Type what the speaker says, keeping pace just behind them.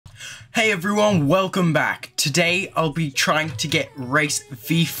Hey everyone, welcome back. Today I'll be trying to get race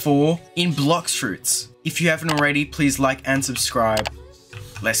V4 in Blox Fruits. If you haven't already, please like and subscribe.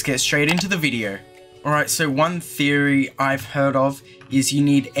 Let's get straight into the video. Alright, so one theory I've heard of is you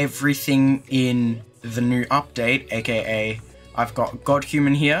need everything in the new update, aka I've got God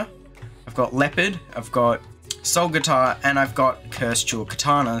Human here, I've got Leopard, I've got Soul Guitar, and I've got Cursed Jewel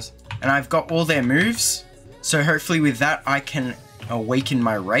Katanas. And I've got all their moves, so hopefully with that I can awaken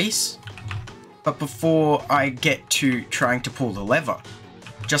my race. But before I get to trying to pull the lever,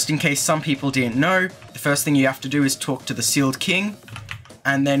 just in case some people didn't know, the first thing you have to do is talk to the Sealed King,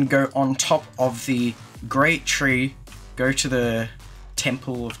 and then go on top of the Great Tree, go to the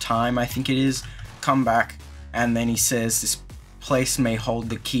Temple of Time, I think it is, come back, and then he says this place may hold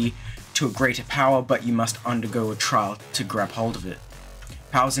the key to a greater power, but you must undergo a trial to grab hold of it.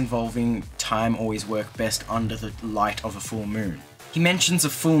 Powers involving time always work best under the light of a full moon. He mentions a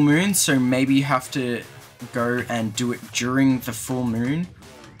full moon, so maybe you have to go and do it during the full moon,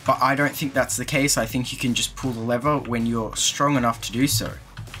 but I don't think that's the case. I think you can just pull the lever when you're strong enough to do so.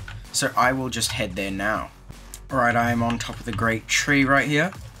 So I will just head there now. Alright, I am on top of the Great Tree right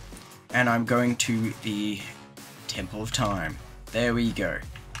here, and I'm going to the Temple of Time. There we go.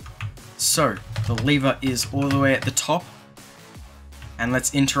 So, the lever is all the way at the top, and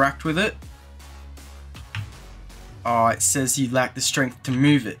let's interact with it. Oh, it says you lack the strength to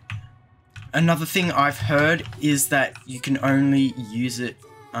move it. Another thing I've heard is that you can only use it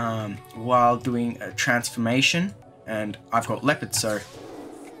while doing a transformation, and I've got Leopard, so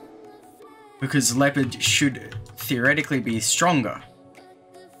because Leopard should theoretically be stronger,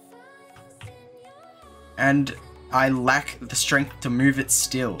 and I lack the strength to move it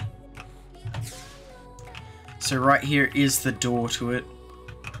still. So right here is the door to it.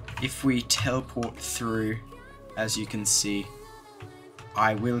 If we teleport through, as you can see,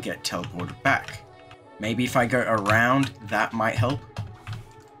 I will get teleported back. Maybe if I go around, that might help.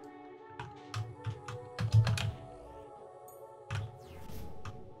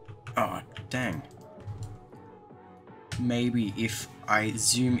 Oh, dang. Maybe if I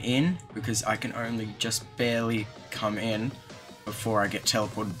zoom in, because I can only just barely come in before I get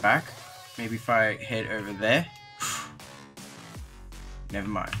teleported back. Maybe if I head over there. Never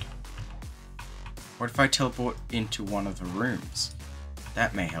mind. What if I teleport into one of the rooms?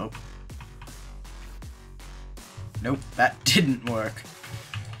 That may help. Nope, that didn't work.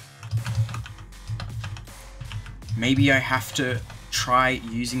 Maybe I have to try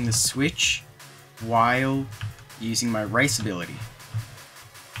using the switch while using my race ability.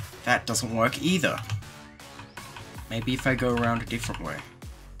 That doesn't work either. Maybe if I go around a different way.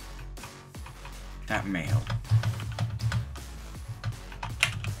 That may help.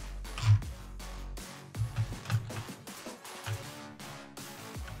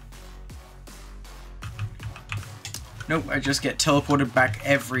 Nope, I just get teleported back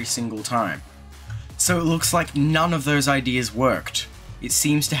every single time. So it looks like none of those ideas worked. It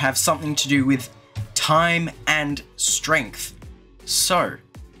seems to have something to do with time and strength. So,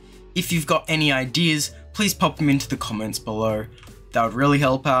 if you've got any ideas, please pop them into the comments below. That would really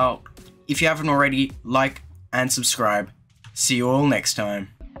help out. If you haven't already, like and subscribe. See you all next time.